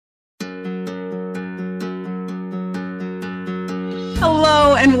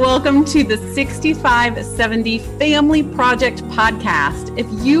Hello, and welcome to the 6570 Family Project Podcast. If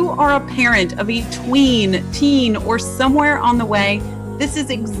you are a parent of a tween, teen, or somewhere on the way, this is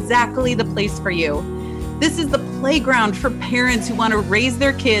exactly the place for you. This is the playground for parents who want to raise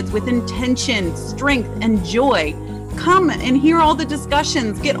their kids with intention, strength, and joy. Come and hear all the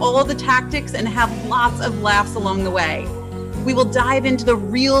discussions, get all the tactics, and have lots of laughs along the way. We will dive into the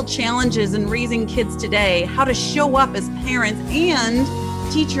real challenges in raising kids today, how to show up as parents, and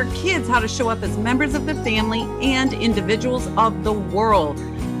teach your kids how to show up as members of the family and individuals of the world.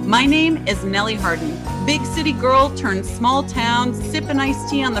 My name is Nellie Harden, big city girl turned small town, sipping iced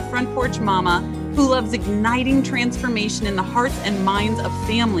tea on the front porch mama who loves igniting transformation in the hearts and minds of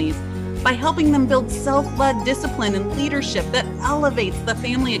families by helping them build self-led discipline and leadership that elevates the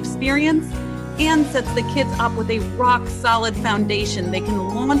family experience and sets the kids up with a rock-solid foundation they can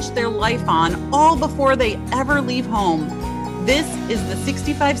launch their life on all before they ever leave home. This is the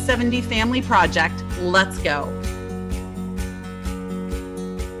 6570 Family Project. Let's go.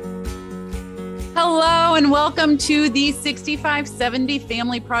 Hello, and welcome to the 6570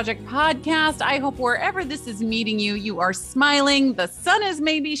 Family Project Podcast. I hope wherever this is meeting you, you are smiling. The sun is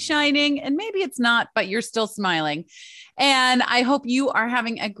maybe shining, and maybe it's not, but you're still smiling. And I hope you are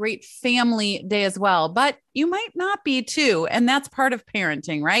having a great family day as well, but you might not be too. And that's part of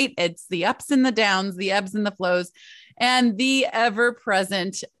parenting, right? It's the ups and the downs, the ebbs and the flows, and the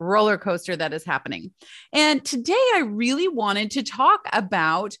ever-present roller coaster that is happening. And today I really wanted to talk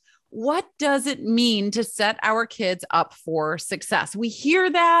about what does it mean to set our kids up for success? We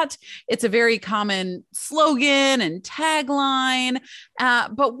hear that. It's a very common slogan and tagline,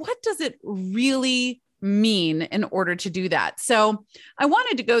 but what does it really mean in order to do that? So I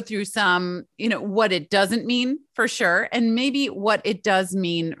wanted to go through some, what it doesn't mean for sure, and maybe what it does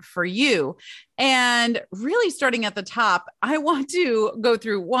mean for you. And really starting at the top, I want to go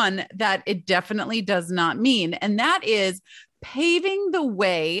through one that it definitely does not mean, and that is paving the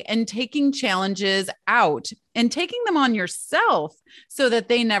way and taking challenges out and taking them on yourself so that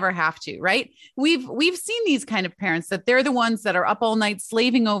they never have to, right? We've seen these kind of parents that they're the ones that are up all night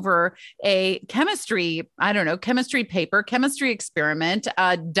slaving over a chemistry paper, chemistry experiment,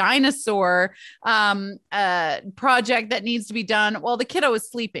 a dinosaur project that needs to be done while the kiddo is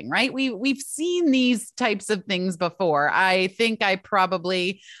sleeping, right? We've seen these types of things before. I think I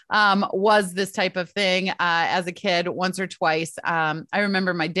probably was this type of thing as a kid once or twice. I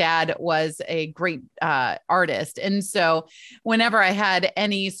remember my dad was a great artist. And so whenever I had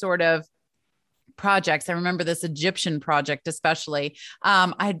any sort of projects, I remember this Egyptian project, especially,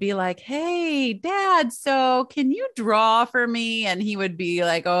 I'd be like, "Hey, Dad, so can you draw for me?" And he would be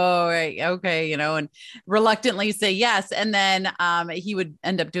like, "Oh, right, okay," and reluctantly say yes. And then he would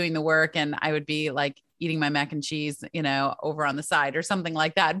end up doing the work, and I would be like eating my mac and cheese, over on the side or something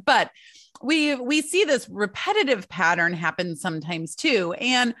like that. But we see this repetitive pattern happen sometimes too.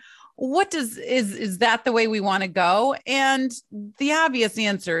 And is that the way we want to go? And the obvious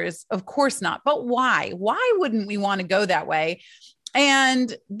answer is, of course not. But why? Why wouldn't we want to go that way?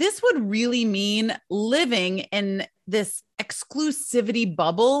 And this would really mean living in this exclusivity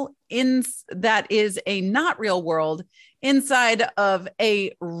bubble that is a not real world inside of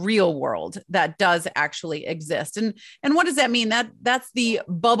a real world that does actually exist. And what does that mean? That's the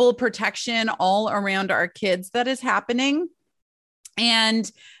bubble protection all around our kids that is happening.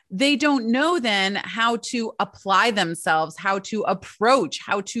 And they don't know then how to apply themselves, how to approach,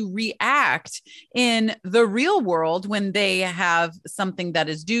 how to react in the real world when they have something that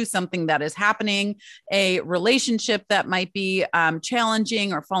is due, something that is happening, a relationship that might be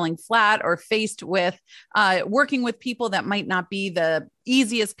challenging or falling flat, or faced with working with people that might not be the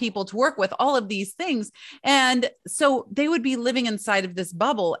easiest people to work with, all of these things. And so they would be living inside of this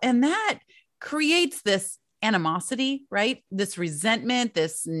bubble, and that creates this animosity, right? This resentment,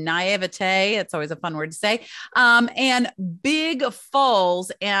 this naivete, it's always a fun word to say, and big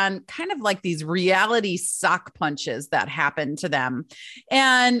falls and kind of like these reality sock punches that happen to them.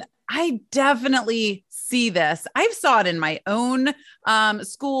 And I definitely see this. I've saw it in my own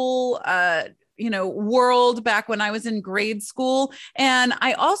school, world back when I was in grade school. And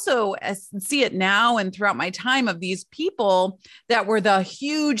I also see it now and throughout my time of these people that were the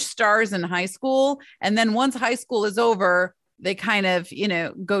huge stars in high school. And then once high school is over, they kind of,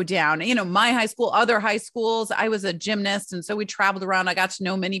 go down. My high school, other high schools, I was a gymnast. And so we traveled around. I got to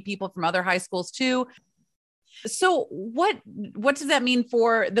know many people from other high schools too. So what does that mean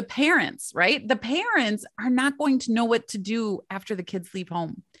for the parents, right? The parents are not going to know what to do after the kids leave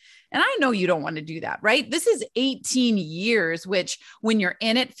home. And I know you don't want to do that, right? This is 18 years, which when you're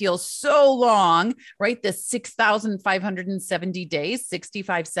in it feels so long, right? The 6,570 days,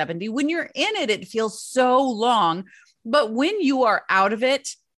 6570. When you're in it, it feels so long. But when you are out of it,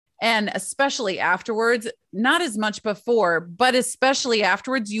 and especially afterwards, not as much before, but especially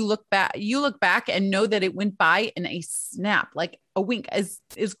afterwards, you look back and know that it went by in a snap, like a wink, as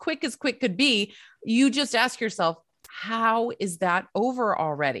quick as quick could be. You just ask yourself, how is that over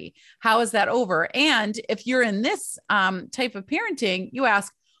already? How is that over? And if you're in this type of parenting, you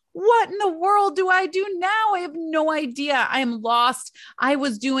ask, what in the world do I do now? I have no idea. I am lost. I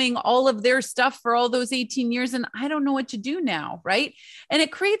was doing all of their stuff for all those 18 years and I don't know what to do now. Right. And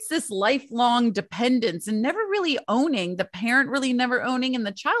it creates this lifelong dependence and never really owning, the parent really never owning, and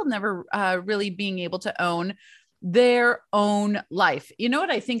the child never really being able to own their own life. You know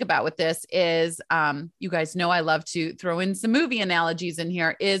what I think about with this is, you guys know I love to throw in some movie analogies in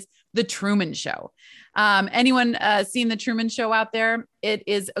here, is the Truman Show. Anyone seen the Truman Show out there? It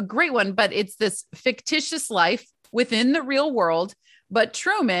is a great one, but it's this fictitious life within the real world. But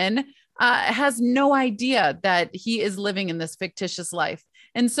Truman has no idea that he is living in this fictitious life.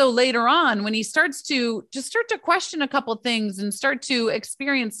 And so later on, when he starts to question a couple of things and start to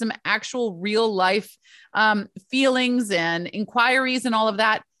experience some actual real life feelings and inquiries and all of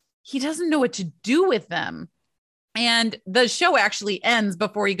that, he doesn't know what to do with them. And the show actually ends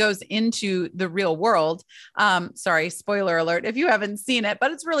before he goes into the real world. Sorry, spoiler alert if you haven't seen it,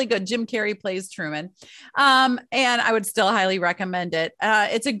 but it's really good. Jim Carrey plays Truman. And I would still highly recommend it.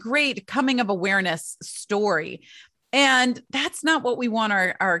 It's a great coming of awareness story. And that's not what we want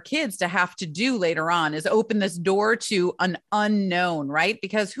our kids to have to do later on, is open this door to an unknown, right?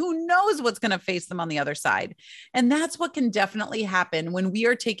 Because who knows what's going to face them on the other side. And that's what can definitely happen when we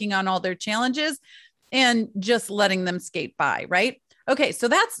are taking on all their challenges and just letting them skate by, right? Okay, so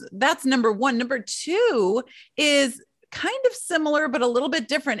that's number one. Number two is kind of similar, but a little bit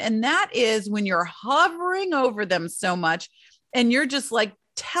different. And that is when you're hovering over them so much and you're just like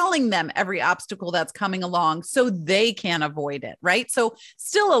telling them every obstacle that's coming along so they can avoid it, right? So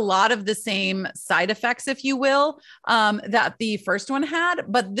still a lot of the same side effects, if you will, that the first one had,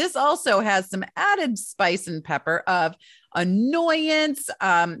 but this also has some added spice and pepper of annoyance,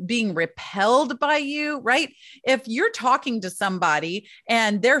 being repelled by you, right? If you're talking to somebody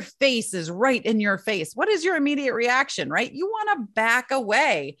and their face is right in your face, what is your immediate reaction, right? You want to back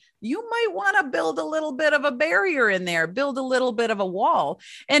away. You might want to build a little bit of a barrier in there, build a little bit of a wall.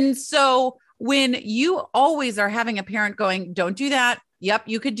 And so when you always are having a parent going, don't do that. Yep,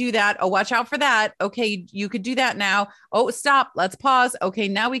 you could do that. Oh, watch out for that. Okay, you could do that now. Oh, stop. Let's pause. Okay,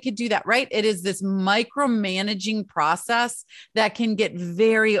 now we could do that, right? It is this micromanaging process that can get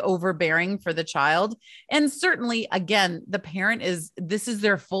very overbearing for the child. And certainly, again, the parent this is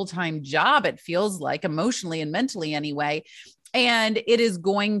their full-time job, it feels like, emotionally and mentally anyway. And it is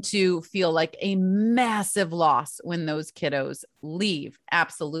going to feel like a massive loss when those kiddos leave.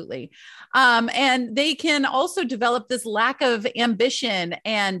 Absolutely. And they can also develop this lack of ambition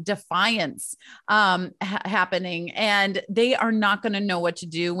and defiance happening. And they are not going to know what to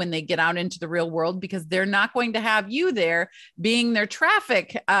do when they get out into the real world, because they're not going to have you there being their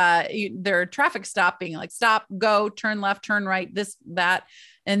traffic stop, being like, stop, go, turn left, turn right, this, that.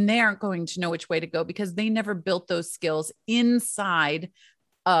 And they aren't going to know which way to go because they never built those skills inside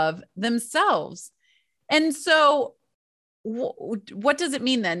of themselves. And so what does it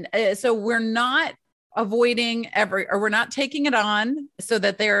mean then? So we're not avoiding we're not taking it on so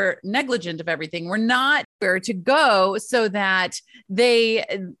that they're negligent of everything. We're not where to go so that they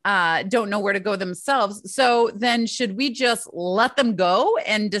don't know where to go themselves. So then should we just let them go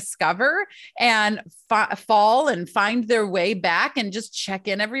and discover and fall and find their way back and just check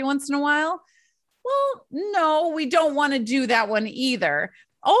in every once in a while? Well, no, we don't want to do that one either.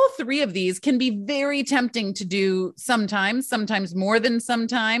 All three of these can be very tempting to do sometimes more than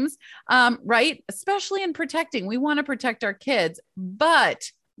sometimes, right? Especially in protecting. We want to protect our kids,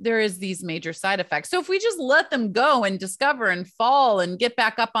 but there is these major side effects. So if we just let them go and discover and fall and get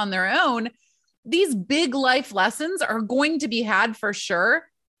back up on their own, these big life lessons are going to be had for sure,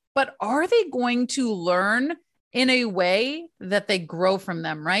 but are they going to learn in a way that they grow from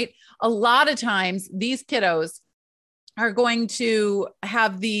them, right? A lot of times these kiddos are going to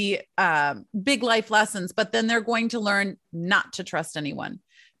have the big life lessons, but then they're going to learn not to trust anyone.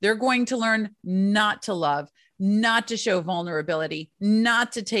 They're going to learn not to love, not to show vulnerability,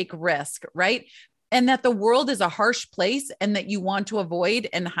 not to take risk, right? And that the world is a harsh place and that you want to avoid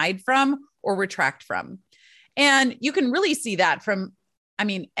and hide from or retract from. And you can really see that from,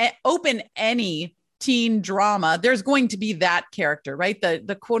 open any teen drama, there's going to be that character, right?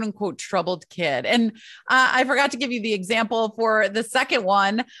 The quote unquote troubled kid. And I forgot to give you the example for the second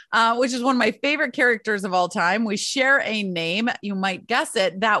one, which is one of my favorite characters of all time. We share a name. You might guess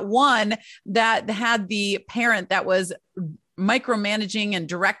it. That one that had the parent that was micromanaging and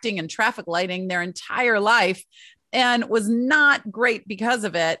directing and traffic lighting their entire life and was not great because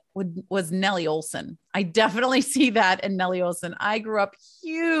of it, was Nellie Olson. I definitely see that in Nellie Olson. I grew up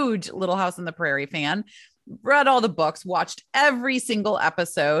huge Little House on the Prairie fan, read all the books, watched every single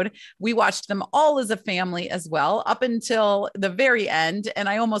episode. We watched them all as a family as well, up until the very end. And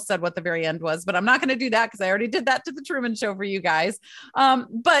I almost said what the very end was, but I'm not going to do that because I already did that to the Truman Show for you guys.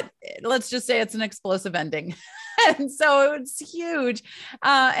 But let's just say it's an explosive ending. And so it's huge.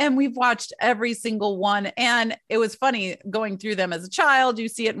 And we've watched every single one. And it was funny going through them as a child. You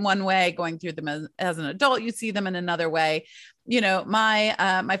see it in one way, going through them as an adult, you see them in another way. You know,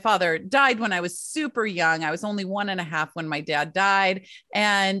 my father died when I was super young. I was only 1.5 when my dad died.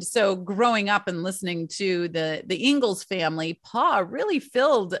 And so growing up and listening to the Ingalls family, Pa really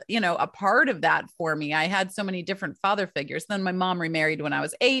filled, a part of that for me. I had so many different father figures. Then my mom remarried when I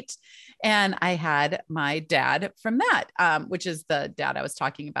was 8. And I had my dad from that, which is the dad I was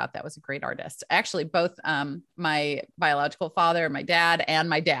talking about. That was a great artist. Actually, both my biological father, my dad and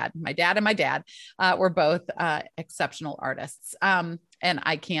my dad were both exceptional artists. And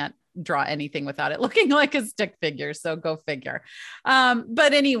I can't draw anything without it looking like a stick figure. So go figure.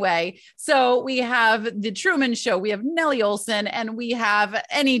 But anyway, so we have the Truman Show, we have Nellie Olson, and we have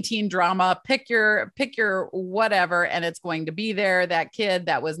any teen drama, pick your whatever. And it's going to be there. That kid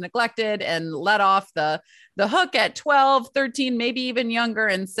that was neglected and let off the hook at 12, 13, maybe even younger,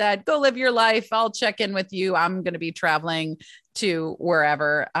 and said, go live your life. I'll check in with you. I'm going to be traveling to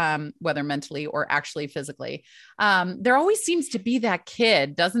wherever, whether mentally or actually physically. There always seems to be that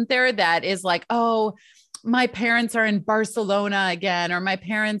kid, doesn't there? That is like, oh, my parents are in Barcelona again, or my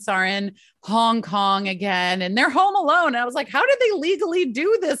parents are in Hong Kong again, and they're home alone. And I was like, how did they legally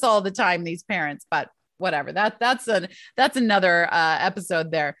do this all the time, these parents? But whatever, that's another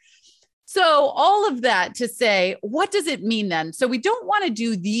episode there. So all of that to say, what does it mean then? So we don't want to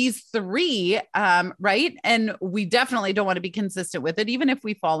do these 3, right? And we definitely don't want to be consistent with it. Even if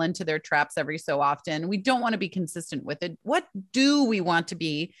we fall into their traps every so often, we don't want to be consistent with it. What do we want to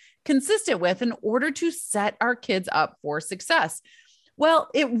be consistent with in order to set our kids up for success? Well,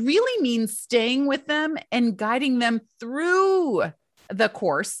 it really means staying with them and guiding them through the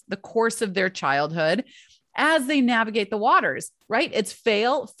course of their childhood, as they navigate the waters, right? It's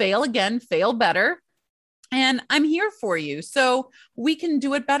fail again, fail better. And I'm here for you. So we can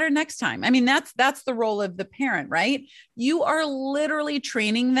do it better next time. I mean, that's the role of the parent, right? You are literally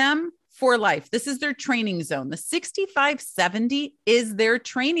training them for life. This is their training zone. The 65-70 is their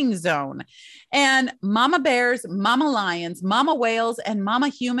training zone. And mama bears, mama lions, mama whales, and mama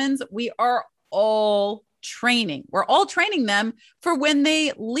humans, we are all training. We're all training them for when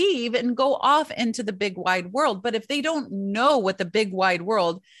they leave and go off into the big wide world. But if they don't know what the big wide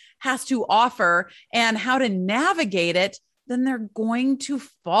world has to offer and how to navigate it, then they're going to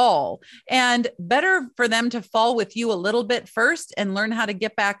fall. And better for them to fall with you a little bit first and learn how to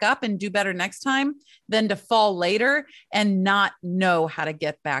get back up and do better next time than to fall later and not know how to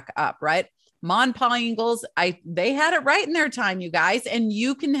get back up, right? Ma and Pa Ingalls, they had it right in their time, you guys, and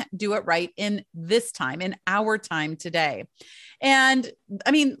you can do it right in this time, in our time today. And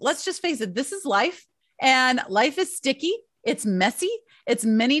I mean, let's just face it, this is life, and life is sticky. It's messy. It's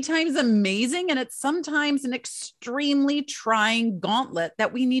many times amazing. And it's sometimes an extremely trying gauntlet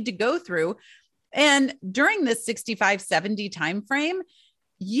that we need to go through. And during this 65-70 timeframe,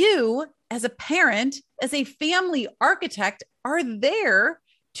 you as a parent, as a family architect, are there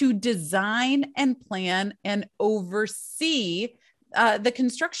to design and plan and oversee the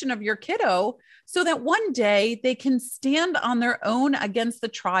construction of your kiddo so that one day they can stand on their own against the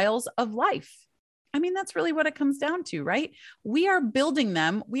trials of life. I mean, that's really what it comes down to, right? We are building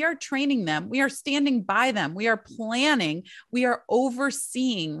them. We are training them. We are standing by them. We are planning. We are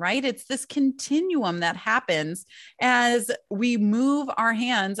overseeing, right? It's this continuum that happens as we move our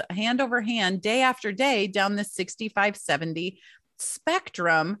hands, hand over hand, day after day down the 65-70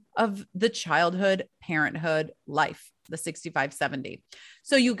 spectrum of the childhood parenthood life, the 65-70.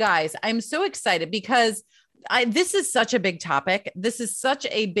 So you guys, I'm so excited because this is such a big topic. This is such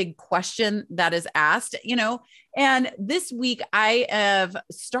a big question that is asked, and this week I have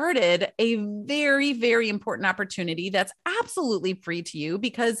started a very, very important opportunity that's absolutely free to you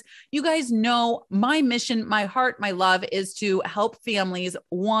because you guys know my mission, my heart, my love is to help families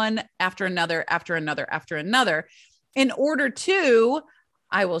one after another, after another, after another, in order to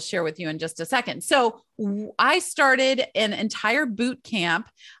I will share with you in just a second. So I started an entire boot camp.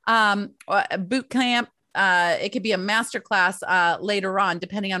 It could be a masterclass later on,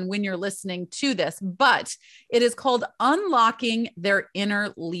 depending on when you're listening to this, but it is called Unlocking Their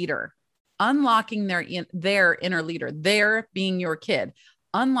Inner Leader. Unlocking their inner leader, their being your kid,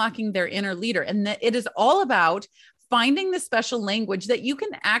 unlocking their inner leader. And that it is all about finding the special language that you can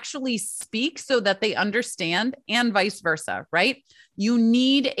actually speak so that they understand, and vice versa, right? You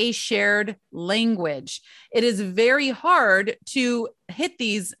need a shared language. It is very hard to hit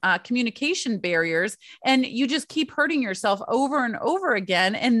these communication barriers, and you just keep hurting yourself over and over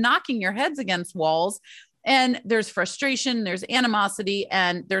again and knocking your heads against walls. And there's frustration, there's animosity,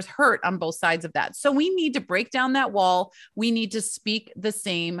 and there's hurt on both sides of that. So we need to break down that wall. We need to speak the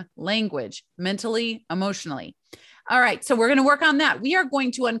same language, mentally, emotionally. All right. So we're going to work on that. We are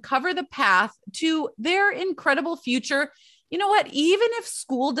going to uncover the path to their incredible future. You know what? Even if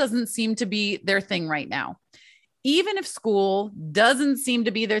school doesn't seem to be their thing right now, even if school doesn't seem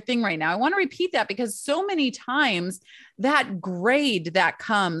to be their thing right now, I want to repeat that because so many times that grade that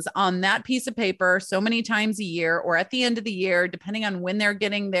comes on that piece of paper so many times a year or at the end of the year, depending on when they're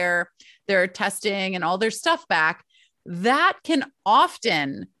getting their testing and all their stuff back, that can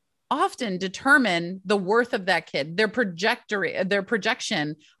often determine the worth of that kid, their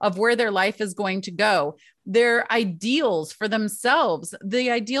projection of where their life is going to go, their ideals for themselves,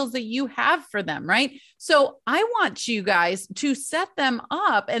 the ideals that you have for them, right? So I want you guys to set them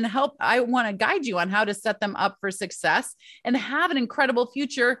up and help. I want to guide you on how to set them up for success and have an incredible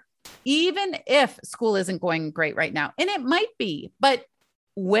future, even if school isn't going great right now. And it might be, but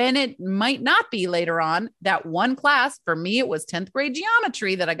when it might not be later on, that one class, for me, it was 10th grade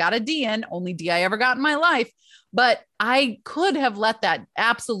geometry that I got a D in, only D I ever got in my life. But I could have let that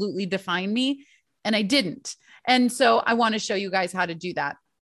absolutely define me, and I didn't. And so I want to show you guys how to do that.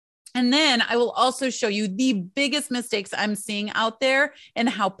 And then I will also show you the biggest mistakes I'm seeing out there and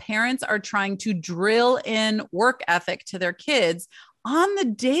how parents are trying to drill in work ethic to their kids on the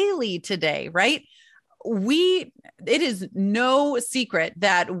daily today, right? It is no secret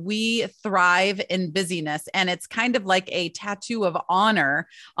that we thrive in busyness, and it's kind of like a tattoo of honor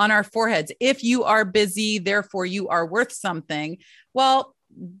on our foreheads. If you are busy, therefore you are worth something. Well,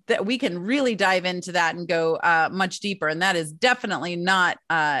 that we can really dive into that and go much deeper. And that is definitely not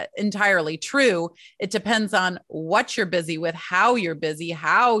entirely true. It depends on what you're busy with, how you're busy,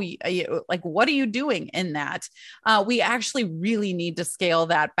 what are you doing in that? We actually really need to scale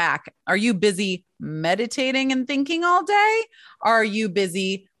that back. Are you busy meditating and thinking all day? Are you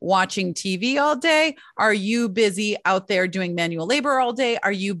busy watching TV all day? Are you busy out there doing manual labor all day?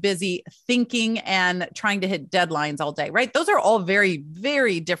 Are you busy thinking and trying to hit deadlines all day, right? Those are all very,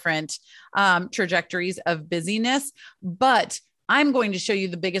 very different trajectories of busyness, but I'm going to show you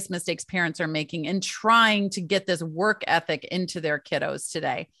the biggest mistakes parents are making in trying to get this work ethic into their kiddos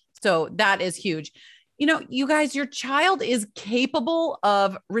today. So that is huge. You know, you guys, your child is capable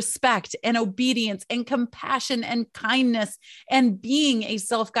of respect and obedience and compassion and kindness and being a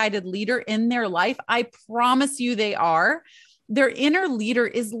self-guided leader in their life. I promise you they are. Their inner leader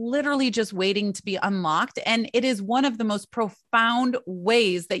is literally just waiting to be unlocked. And it is one of the most profound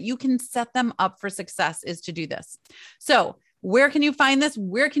ways that you can set them up for success is to do this. So where can you find this?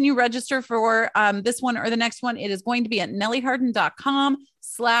 Where can you register for this one or the next one? It is going to be at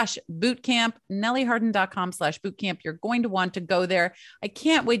nellyharden.com/bootcamp, nellyharden.com/bootcamp. You're going to want to go there. I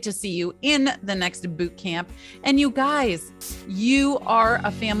can't wait to see you in the next boot camp. And you guys, you are a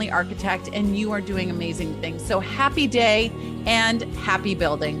family architect and you are doing amazing things. So happy day and happy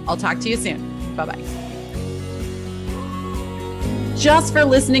building. I'll talk to you soon. Bye-bye. Just for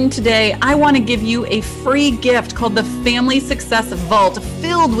listening today, I want to give you a free gift called the Family Success Vault,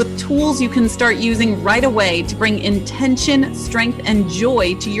 filled with tools you can start using right away to bring intention, strength, and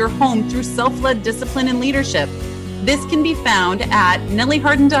joy to your home through self-led discipline and leadership. This can be found at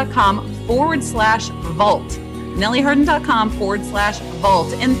nellyharden.com/vault.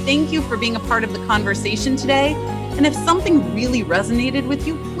 nellyharden.com/vault. And thank you for being a part of the conversation today. And if something really resonated with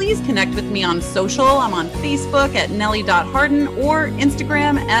you, please connect with me on social. I'm on Facebook at nelly.harden or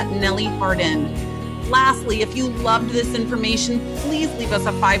Instagram at nellyharden. Lastly, if you loved this information, please leave us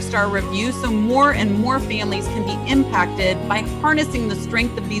a 5-star review so more and more families can be impacted by harnessing the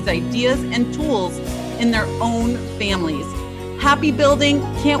strength of these ideas and tools in their own families. Happy building.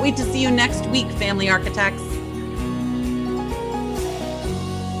 Can't wait to see you next week, Family Architects.